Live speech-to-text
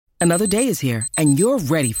Another day is here, and you're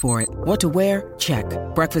ready for it. What to wear? Check.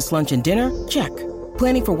 Breakfast, lunch, and dinner? Check.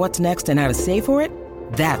 Planning for what's next and how to save for it?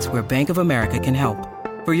 That's where Bank of America can help.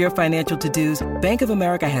 For your financial to-dos, Bank of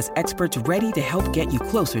America has experts ready to help get you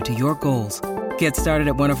closer to your goals. Get started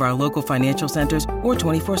at one of our local financial centers or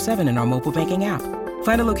 24/7 in our mobile banking app.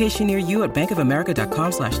 Find a location near you at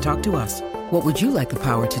bankofamerica.com/talktous. What would you like the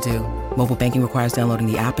power to do? Mobile banking requires downloading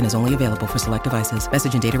the app and is only available for select devices.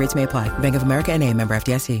 Message and data rates may apply. Bank of America N.A., member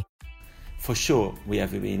FDIC. For sure, we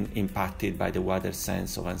have been impacted by the wider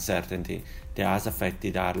sense of uncertainty that has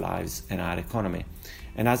affected our lives and our economy.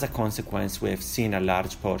 And as a consequence, we have seen a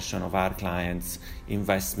large portion of our clients'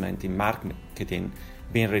 investment in marketing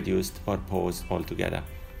being reduced or paused altogether.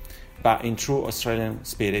 But in true Australian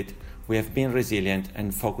spirit, we have been resilient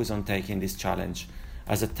and focused on taking this challenge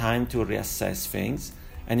as a time to reassess things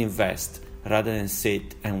and invest rather than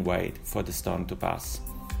sit and wait for the storm to pass.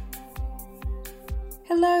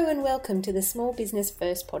 Hello and welcome to the Small Business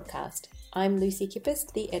First podcast. I'm Lucy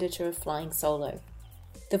Kippist, the editor of Flying Solo.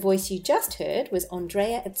 The voice you just heard was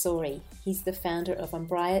Andrea Azzori. He's the founder of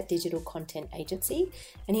Umbrella Digital Content Agency,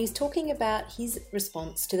 and he was talking about his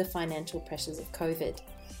response to the financial pressures of COVID.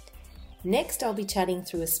 Next, I'll be chatting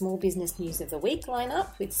through a Small Business News of the Week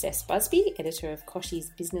lineup with Cess Busby, editor of Koshi's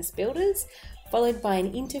Business Builders, followed by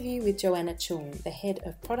an interview with Joanna Chung, the head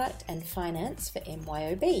of product and finance for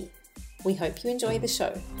MYOB. We hope you enjoy the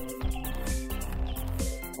show.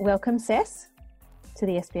 Welcome, Cess, to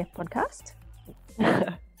the SBF podcast.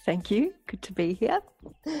 Thank you. Good to be here.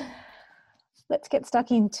 Let's get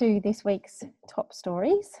stuck into this week's top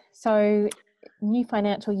stories. So, new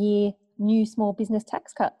financial year, new small business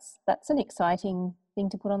tax cuts. That's an exciting thing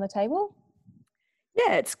to put on the table.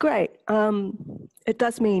 Yeah, it's great. It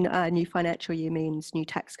does mean new financial year means new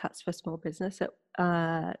tax cuts for small business.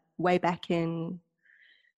 Way back in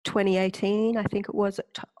 2018, I think it was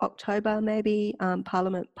October maybe,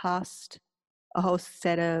 Parliament passed a whole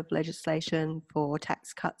set of legislation for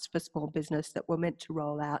tax cuts for small business that were meant to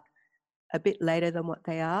roll out a bit later than what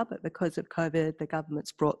they are, but because of COVID, the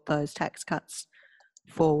government's brought those tax cuts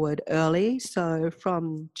forward early. So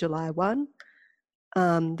from July 1,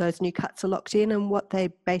 those new cuts are locked in, and what they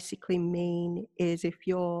basically mean is if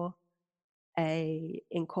you're a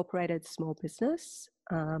incorporated small business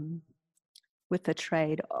with a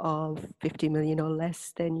trade of 50 million or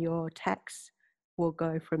less, then your tax will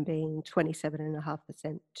go from being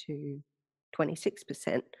 27.5% to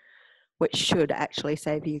 26%, which should actually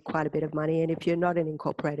save you quite a bit of money. And if you're not an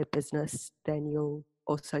incorporated business, then you'll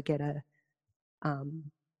also get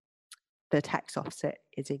the tax offset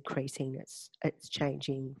is increasing. It's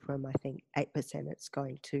changing from, I think, 8%, it's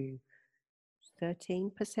going to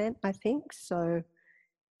 13%, I think. So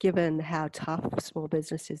given how tough small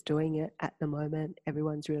business is doing it at the moment,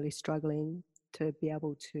 everyone's really struggling. To be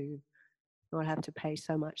able to not have to pay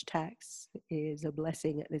so much tax is a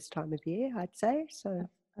blessing at this time of year, I'd say. So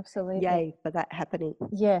absolutely, yay for that happening.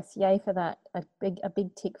 Yes, yay for that. A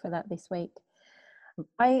big tick for that this week.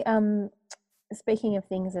 Speaking of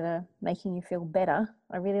things that are making you feel better,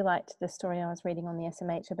 I really liked the story I was reading on the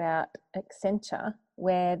SMH about Accenture,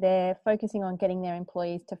 where they're focusing on getting their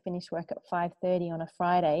employees to finish work at 5:30 on a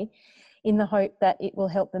Friday in the hope that it will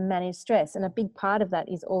help them manage stress. And a big part of that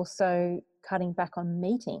is also cutting back on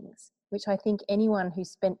meetings, which I think anyone who's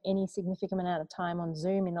spent any significant amount of time on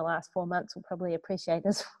Zoom in the last 4 months will probably appreciate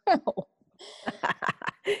as well.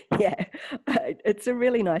 Yeah, it's a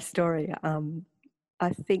really nice story.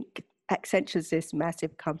 I think Accenture's this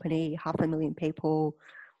massive company, 500,000 people,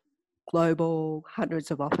 global,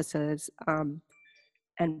 hundreds of offices.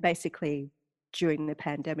 And basically, during the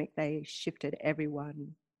pandemic, they shifted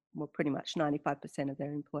everyone, well, pretty much 95% of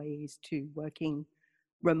their employees to working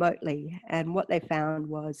remotely. And what they found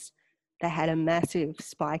was they had a massive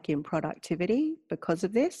spike in productivity because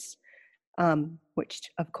of this,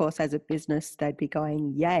 which, of course, as a business, they'd be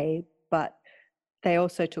going, yay, but they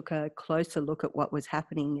also took a closer look at what was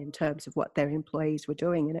happening in terms of what their employees were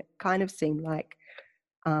doing. And it kind of seemed like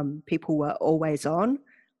people were always on.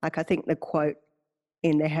 Like, I think the quote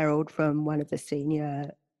in the Herald from one of the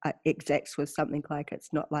senior execs was something like,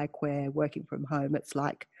 it's not like we're working from home, it's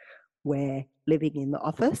like we're living in the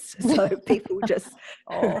office. So people just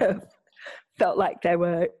felt like they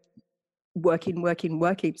were working.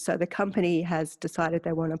 So the company has decided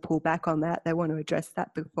they want to pull back on that. They want to address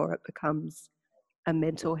that before it becomes a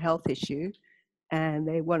mental health issue, and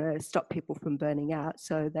they want to stop people from burning out.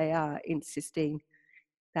 So they are insisting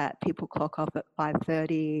that people clock off at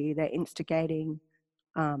 5:30. They're instigating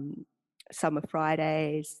summer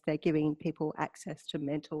Fridays. They're giving people access to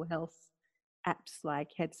mental health apps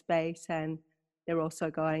like Headspace, and they're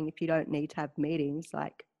also going, if you don't need to have meetings,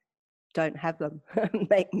 like don't have them,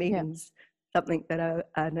 make meetings something that are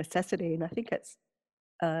a necessity. And I think it's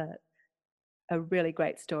a really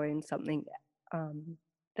great story, and something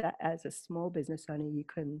that as a small business owner you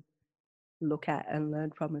can look at and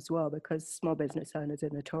learn from as well, because small business owners are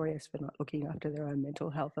notorious for not looking after their own mental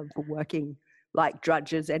health and for working like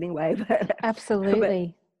drudges anyway.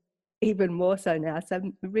 Absolutely. But even more so now. So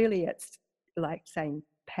really it's like saying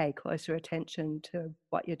pay closer attention to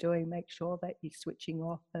what you're doing, make sure that you're switching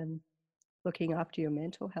off and looking after your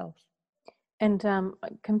mental health. And I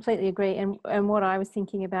completely agree. And what I was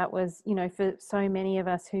thinking about was, you know, for so many of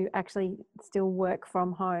us who actually still work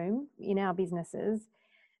from home in our businesses,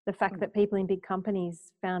 the fact that people in big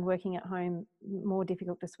companies found working at home more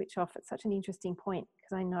difficult to switch off, it's such an interesting point,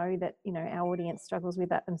 because I know that, you know, our audience struggles with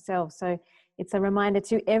that themselves. So it's a reminder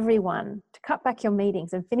to everyone to cut back your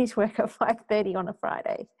meetings and finish work at 5:30 on a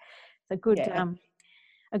Friday. It's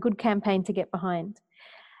a good campaign to get behind.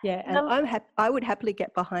 Yeah, and I would happily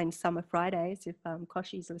get behind Summer Fridays if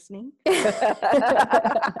Koshi's listening.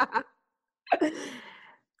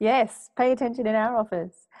 Yes, pay attention in our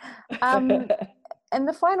office. And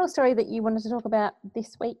the final story that you wanted to talk about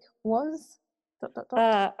this week was?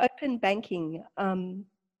 Open banking.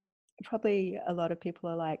 Probably a lot of people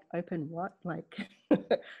are like, open what? Like,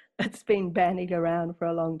 it's been bandied around for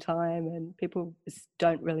a long time and people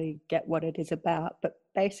don't really get what it is about. But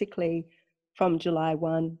basically, from July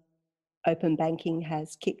 1, open banking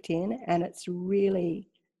has kicked in, and it's really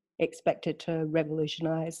expected to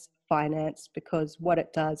revolutionize finance, because what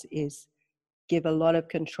it does is give a lot of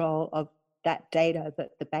control of that data that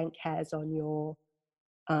the bank has on your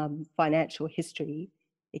financial history.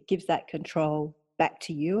 It gives that control back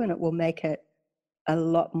to you, and it will make it a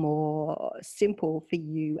lot more simple for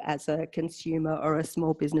you as a consumer or a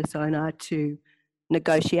small business owner to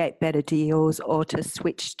negotiate better deals or to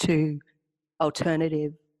switch to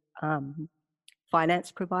alternative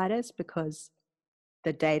finance providers, because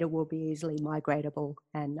the data will be easily migratable,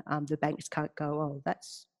 and the banks can't go, oh,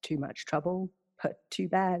 that's too much trouble, but too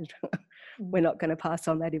bad. We're not going to pass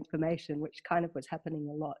on that information, which kind of was happening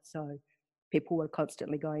a lot. So people were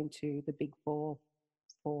constantly going to the big four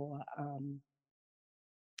for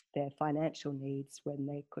their financial needs when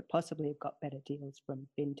they could possibly have got better deals from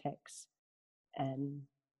fintechs, and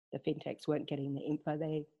the fintechs weren't getting the info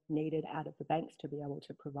they needed out of the banks to be able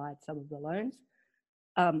to provide some of the loans.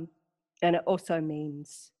 And it also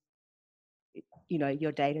means, you know,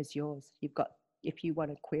 your data's yours. You've got, if you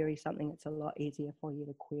want to query something, it's a lot easier for you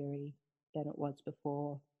to query than it was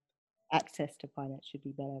before. Access to finance should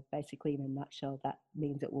be better. Basically, in a nutshell, that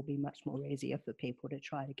means it will be much more easier for people to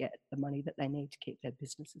try to get the money that they need to keep their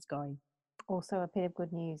businesses going. Also a bit of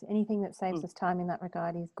good news. Anything that saves us time in that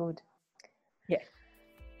regard is good. Yeah.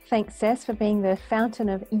 Thanks, Cess, for being the fountain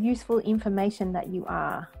of useful information that you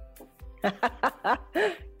are.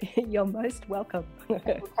 You're most welcome. We'll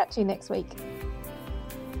catch you next week.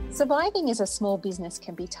 Surviving as a small business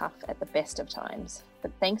can be tough at the best of times,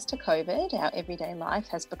 but thanks to COVID, our everyday life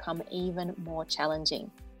has become even more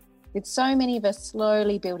challenging. With so many of us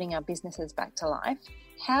slowly building our businesses back to life,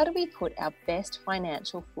 how do we put our best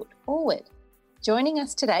financial foot forward? Joining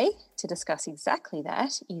us today to discuss exactly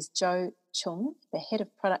that is Jo Chung, the Head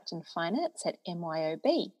of Product and Finance at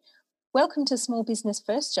MYOB. Welcome to Small Business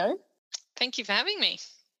First, Jo. Thank you for having me.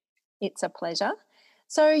 It's a pleasure.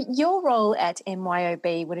 So your role at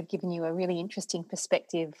MYOB would have given you a really interesting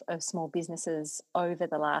perspective of small businesses over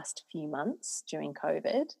the last few months during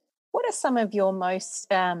COVID. What are some of your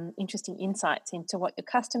most interesting insights into what your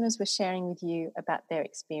customers were sharing with you about their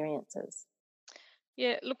experiences?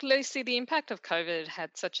 Yeah, look, Lucy, the impact of COVID had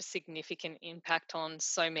such a significant impact on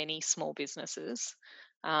so many small businesses.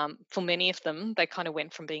 For many of them, they kind of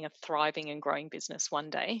went from being a thriving and growing business one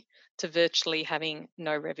day to virtually having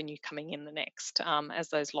no revenue coming in the next as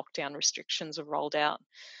those lockdown restrictions are rolled out.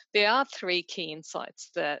 There are three key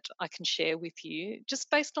insights that I can share with you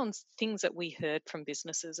just based on things that we heard from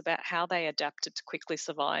businesses about how they adapted to quickly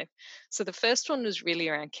survive. So the first one was really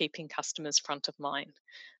around keeping customers front of mind.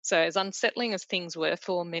 So as unsettling as things were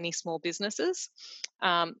for many small businesses,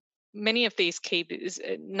 many of these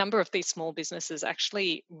number of these small businesses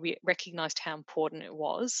actually recognised how important it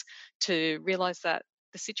was to realise that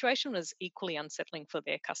the situation was equally unsettling for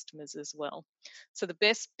their customers as well. So the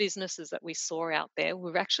best businesses that we saw out there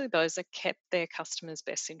were actually those that kept their customers'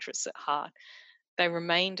 best interests at heart. They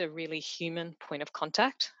remained a really human point of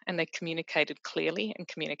contact, and they communicated clearly and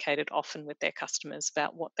communicated often with their customers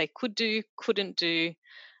about what they could do, couldn't do,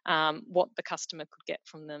 what the customer could get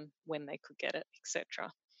from them, when they could get it,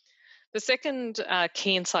 etc. The second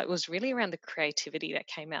key insight was really around the creativity that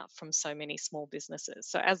came out from so many small businesses.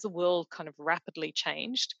 So as the world kind of rapidly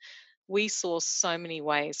changed, we saw so many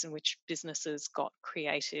ways in which businesses got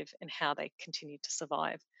creative and how they continued to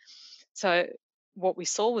survive. So what we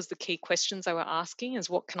saw was the key questions they were asking is,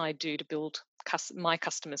 what can I do to build my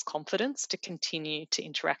customers' confidence to continue to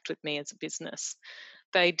interact with me as a business?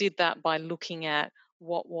 They did that by looking at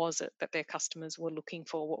what was it that their customers were looking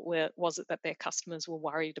for, was it that their customers were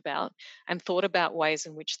worried about, and thought about ways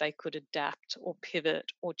in which they could adapt or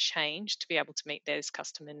pivot or change to be able to meet those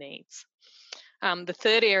customer needs. The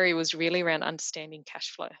third area was really around understanding cash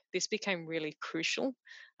flow. This became really crucial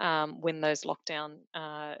when those lockdown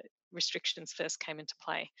restrictions first came into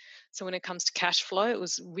play. So when it comes to cash flow, it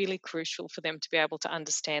was really crucial for them to be able to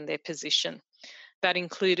understand their position. That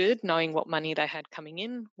included knowing what money they had coming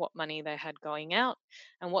in, what money they had going out,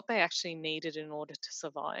 and what they actually needed in order to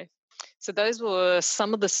survive. So those were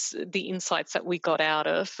some of the insights that we got out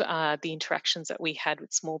of the interactions that we had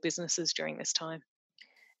with small businesses during this time.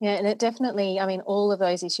 Yeah, and it definitely, I mean, all of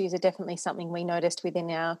those issues are definitely something we noticed within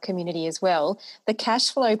our community as well. The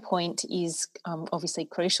cash flow point is obviously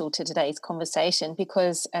crucial to today's conversation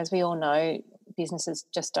because, as we all know, businesses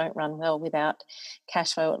just don't run well without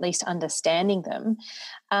cash flow, at least understanding them.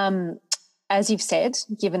 As you've said,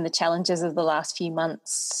 given the challenges of the last few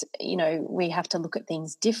months, you know, we have to look at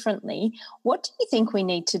things differently. What do you think we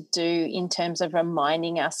need to do in terms of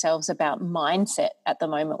reminding ourselves about mindset at the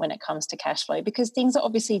moment when it comes to cash flow? Because things are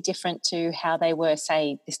obviously different to how they were,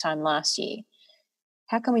 say, this time last year.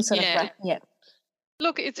 How can we sort of... Yeah.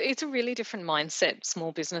 Look, it's a really different mindset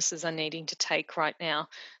small businesses are needing to take right now.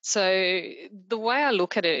 So the way I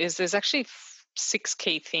look at it is there's actually 6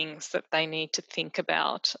 key things that they need to think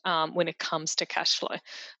about when it comes to cash flow.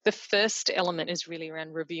 The first element is really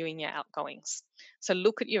around reviewing your outgoings. So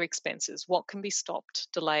look at your expenses. What can be stopped,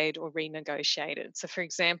 delayed, or renegotiated? So for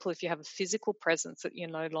example, if you have a physical presence that you're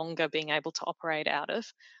no longer being able to operate out of,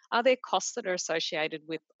 are there costs that are associated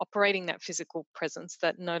with operating that physical presence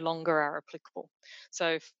that no longer are applicable?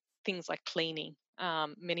 So things like cleaning.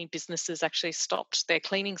 Many businesses actually stopped their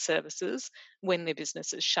cleaning services when their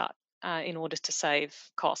businesses shut. In order to save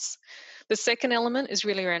costs. The second element is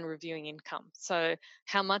really around reviewing income. So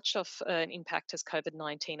how much of an impact has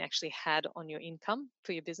COVID-19 actually had on your income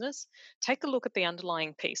for your business? Take a look at the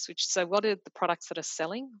underlying piece, so what are the products that are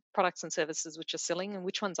selling, products and services which are selling, and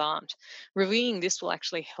which ones aren't? Reviewing this will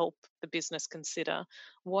actually help the business consider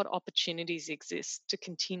what opportunities exist to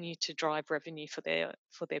continue to drive revenue for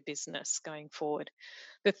their business going forward.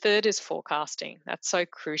 The third is forecasting. That's so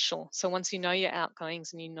crucial. So once you know your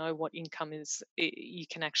outgoings and you know what income you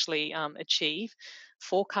can actually achieve,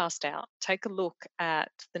 forecast out. Take a look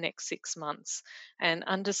at the next 6 months and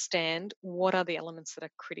understand what are the elements that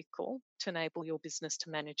are critical to enable your business to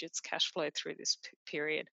manage its cash flow through this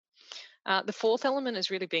period. The fourth element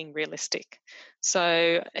is really being realistic.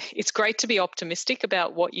 So it's great to be optimistic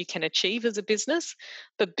about what you can achieve as a business,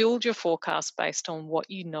 but build your forecast based on what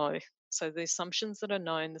you know. So the assumptions that are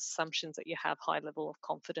known, the assumptions that you have high level of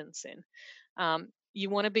confidence in. You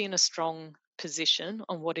want to be in a strong position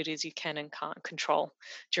on what it is you can and can't control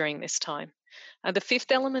during this time. The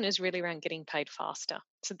fifth element is really around getting paid faster.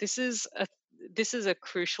 So this is a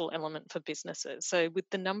crucial element for businesses. So with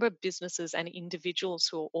the number of businesses and individuals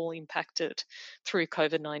who are all impacted through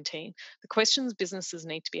COVID-19, the questions businesses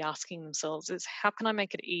need to be asking themselves is, how can I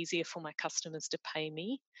make it easier for my customers to pay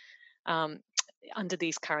me under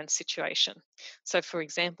these current situation? So for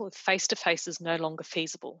example, if face-to-face is no longer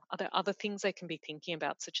feasible, are there other things they can be thinking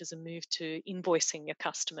about, such as a move to invoicing your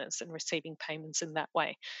customers and receiving payments in that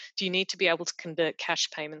way? Do you need to be able to convert cash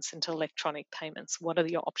payments into electronic payments? What are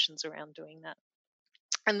your options around doing that?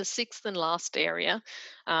 And the sixth and last area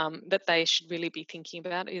that they should really be thinking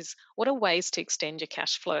about is, what are ways to extend your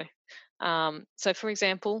cash flow? So for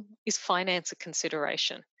example, is finance a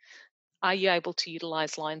consideration? Are you able to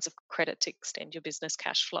utilize lines of credit to extend your business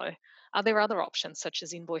cash flow? Are there other options such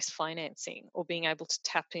as invoice financing or being able to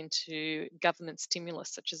tap into government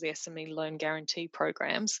stimulus such as the SME loan guarantee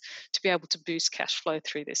programs to be able to boost cash flow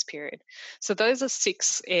through this period? So those are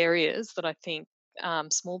 6 areas that I think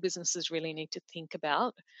small businesses really need to think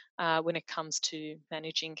about when it comes to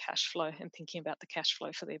managing cash flow and thinking about the cash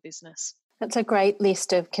flow for their business. That's a great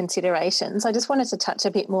list of considerations. I just wanted to touch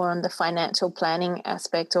a bit more on the financial planning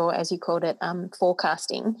aspect, or as you called it,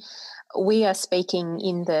 forecasting. We are speaking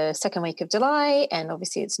in the second week of July, and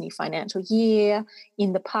obviously it's new financial year.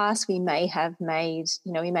 In the past, we may have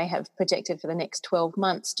projected for the next 12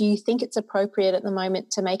 months. Do you think it's appropriate at the moment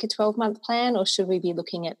to make a 12-month plan, or should we be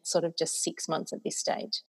looking at sort of just 6 months at this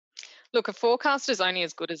stage? Look, a forecast is only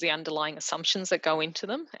as good as the underlying assumptions that go into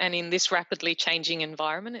them. And in this rapidly changing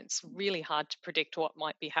environment, it's really hard to predict what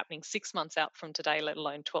might be happening 6 months out from today, let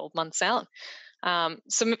alone 12 months out.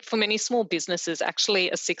 So for many small businesses, actually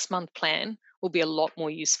a 6-month plan will be a lot more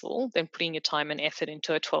useful than putting your time and effort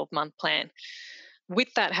into a 12-month plan.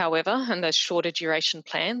 With that, however, and those shorter duration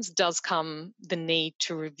plans, does come the need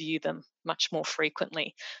to review them much more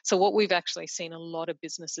frequently. So what we've actually seen a lot of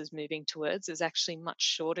businesses moving towards is actually much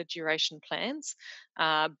shorter duration plans,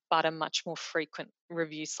 but a much more frequent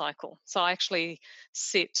review cycle. So I actually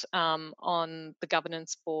sit on the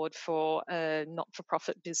governance board for a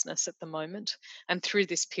not-for-profit business at the moment. And through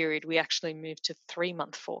this period, we actually moved to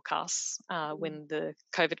 3-month forecasts when the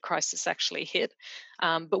COVID crisis actually hit.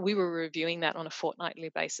 But we were reviewing that on a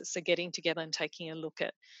fortnightly basis. So getting together and taking a look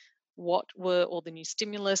at what were all the new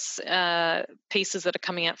stimulus pieces that are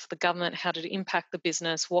coming out for the government, how did it impact the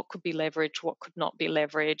business, what could be leveraged, what could not be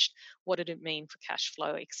leveraged, what did it mean for cash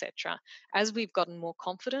flow, etc. As we've gotten more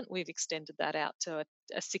confident, we've extended that out to a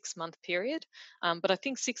 6-month period. But I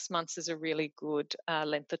think 6 months is a really good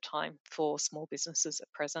length of time for small businesses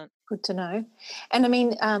at present. Good to know. And I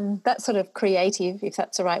mean, that sort of creative, if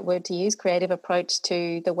that's the right word to use, creative approach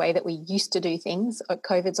to the way that we used to do things.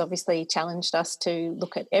 COVID's obviously challenged us to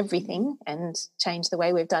look at everything and change the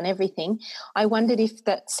way we've done everything. I wondered if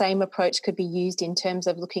that same approach could be used in terms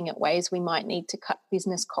of looking at ways we might need to cut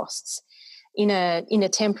business costs in a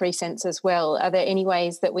temporary sense as well. Are there any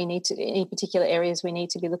ways that we need to, any particular areas we need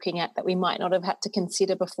to be looking at that we might not have had to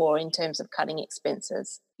consider before in terms of cutting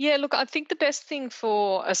expenses? Yeah, look, I think the best thing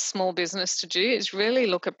for a small business to do is really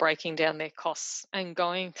look at breaking down their costs and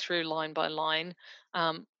going through line by line.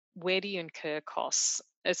 Where do you incur costs?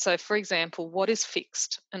 So, for example, what is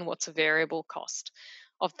fixed and what's a variable cost?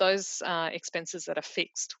 Of those expenses that are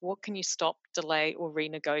fixed, what can you stop, delay, or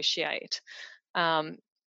renegotiate?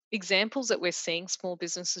 Examples that we're seeing small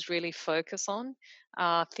businesses really focus on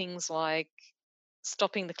are things like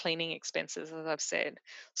stopping the cleaning expenses, as I've said,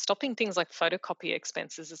 stopping things like photocopy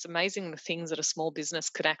expenses. It's amazing the things that a small business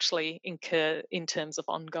could actually incur in terms of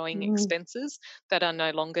ongoing expenses that are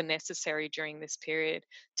no longer necessary during this period.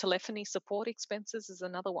 Telephony support expenses is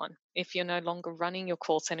another one. If you're no longer running your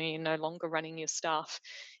call center, you're no longer running your staff,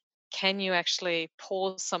 can you actually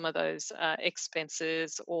pause some of those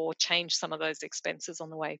expenses or change some of those expenses on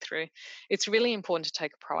the way through? It's really important to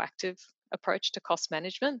take a proactive approach to cost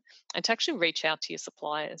management and to actually reach out to your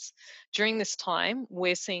suppliers. During this time,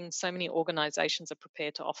 we're seeing so many organizations are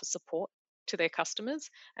prepared to offer support to their customers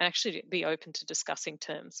and actually be open to discussing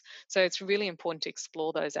terms. So it's really important to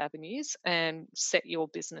explore those avenues and set your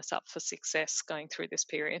business up for success going through this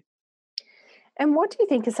period. And what do you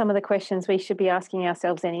think are some of the questions we should be asking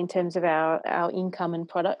ourselves then in terms of our income and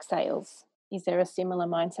product sales? Is there a similar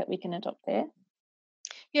mindset we can adopt there?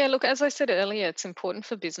 Yeah, look, as I said earlier, it's important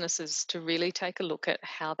for businesses to really take a look at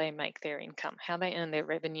how they make their income, how they earn their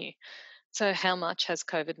revenue. So, how much has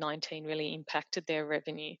COVID-19 really impacted their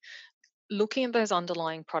revenue? Looking at those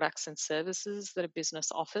underlying products and services that a business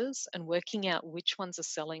offers and working out which ones are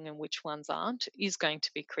selling and which ones aren't is going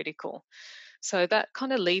to be critical. So that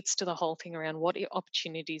kind of leads to the whole thing around what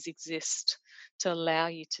opportunities exist to allow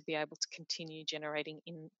you to be able to continue generating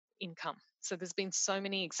income. So there's been so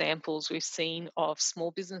many examples we've seen of small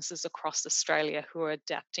businesses across Australia who are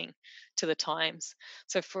adapting to the times.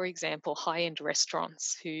 So for example, high-end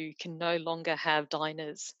restaurants who can no longer have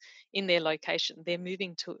diners in their location, they're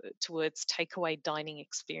moving towards takeaway dining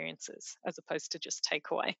experiences as opposed to just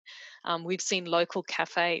takeaway. We've seen local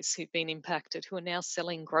cafes who've been impacted who are now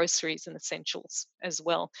selling groceries and essentials as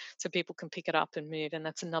well, so people can pick it up and move, and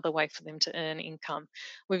that's another way for them to earn income.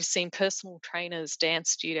 We've seen personal trainers, dance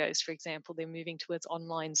studios, for example, they're moving towards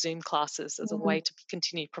online Zoom classes as a way to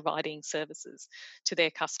continue providing services to their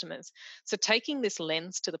customers. So taking this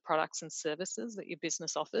lens to the products and services that your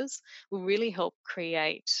business offers will really help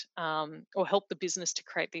create or help the business to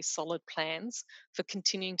create these solid plans for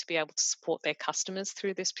continuing to be able to support their customers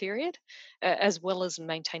through this period, as well as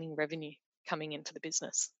maintaining revenue coming into the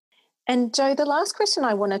business. And Jo, the last question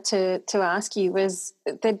I wanted to ask you was,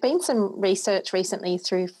 there'd been some research recently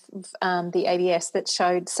through the ABS that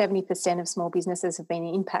showed 70% of small businesses have been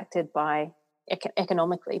impacted by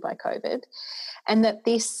economically by COVID, and that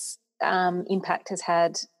this impact has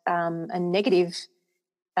had a negative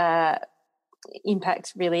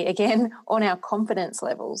impact really again on our confidence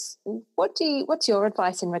levels. What's your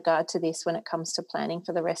advice in regard to this when it comes to planning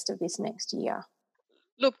for the rest of this next year?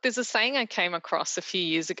 Look, there's a saying I came across a few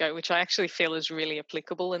years ago, which I actually feel is really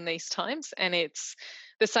applicable in these times. And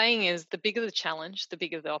the saying is, the bigger the challenge, the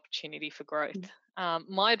bigger the opportunity for growth.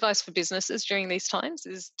 My advice for businesses during these times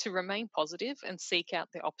is to remain positive and seek out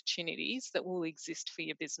the opportunities that will exist for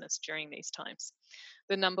your business during these times.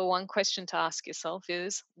 The number one question to ask yourself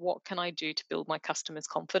is, what can I do to build my customers'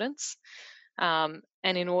 confidence?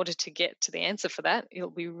 And in order to get to the answer for that, it'll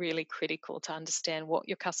be really critical to understand what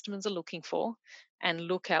your customers are looking for and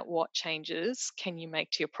look at what changes can you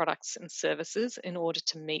make to your products and services in order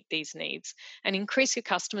to meet these needs and increase your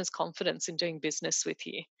customers' confidence in doing business with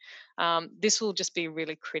you. This will just be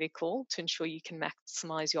really critical to ensure you can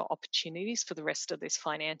maximize your opportunities for the rest of this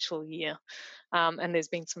financial year. And there's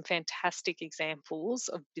been some fantastic examples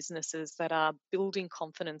of businesses that are building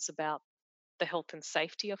confidence about the health and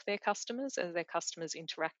safety of their customers as their customers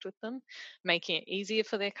interact with them, making it easier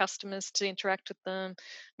for their customers to interact with them,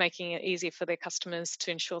 making it easier for their customers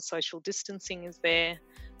to ensure social distancing is there,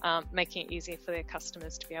 making it easier for their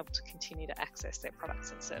customers to be able to continue to access their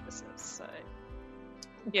products and services. So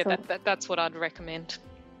yeah, that's what I'd recommend.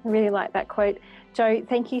 I really like that quote. Jo,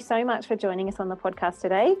 thank you so much for joining us on the podcast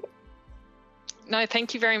today. No,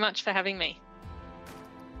 thank you very much for having me.